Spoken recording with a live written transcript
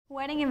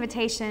Wedding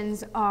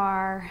invitations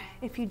are,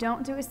 if you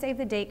don't do a save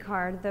the date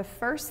card, the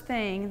first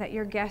thing that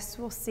your guests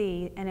will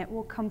see, and it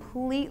will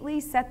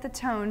completely set the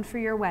tone for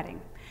your wedding.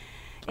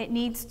 It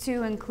needs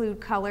to include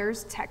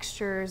colors,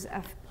 textures,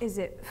 is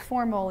it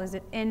formal, is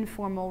it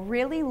informal?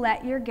 Really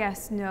let your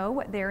guests know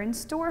what they're in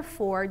store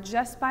for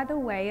just by the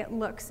way it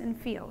looks and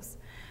feels.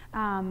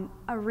 A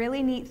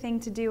really neat thing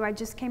to do, I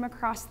just came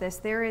across this.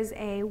 There is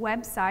a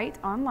website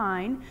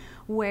online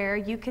where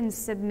you can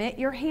submit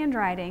your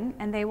handwriting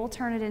and they will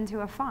turn it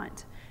into a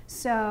font.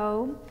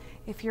 So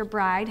if your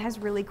bride has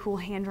really cool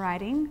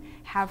handwriting,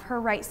 have her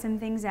write some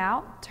things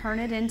out, turn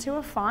it into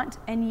a font,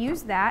 and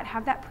use that,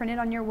 have that printed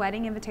on your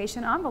wedding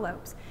invitation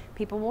envelopes.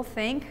 People will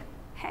think,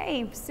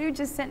 hey, Sue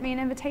just sent me an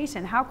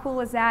invitation. How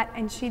cool is that?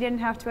 And she didn't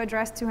have to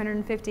address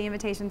 250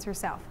 invitations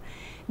herself.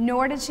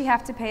 Nor did she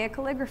have to pay a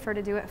calligrapher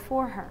to do it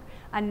for her.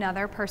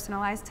 Another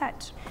personalized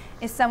touch.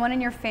 Is someone in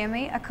your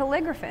family a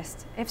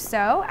calligraphist? If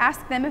so,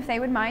 ask them if they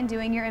would mind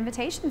doing your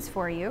invitations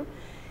for you.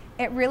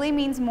 It really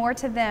means more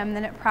to them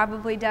than it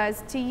probably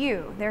does to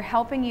you. They're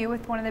helping you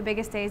with one of the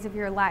biggest days of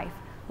your life.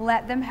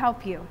 Let them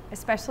help you,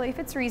 especially if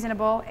it's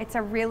reasonable. It's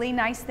a really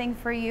nice thing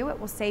for you. It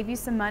will save you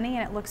some money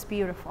and it looks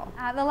beautiful.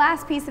 The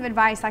last piece of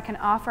advice I can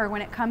offer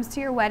when it comes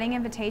to your wedding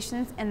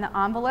invitations and the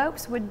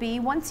envelopes would be,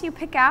 once you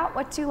pick out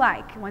what you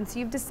like, once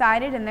you've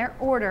decided and they're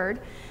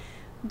ordered,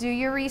 do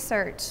your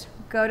research.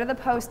 Go to the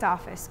post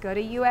office, go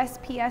to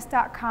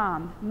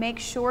USPS.com. Make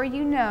sure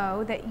you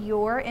know that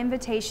your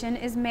invitation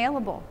is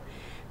mailable.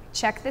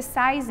 Check the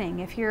sizing.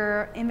 If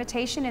your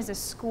invitation is a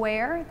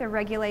square, the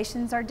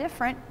regulations are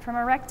different from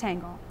a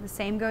rectangle. The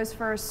same goes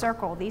for a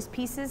circle. These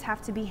pieces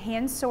have to be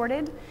hand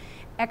sorted.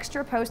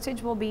 Extra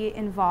postage will be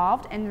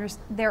involved, and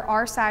there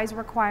are size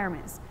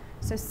requirements.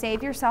 So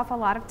save yourself a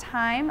lot of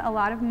time, a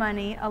lot of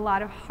money, a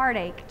lot of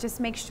heartache. Just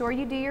make sure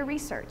you do your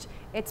research.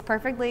 It's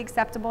perfectly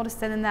acceptable to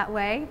send them that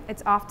way.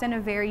 It's often a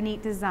very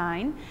neat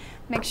design.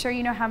 Make sure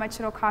you know how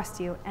much it'll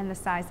cost you and the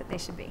size that they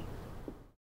should be.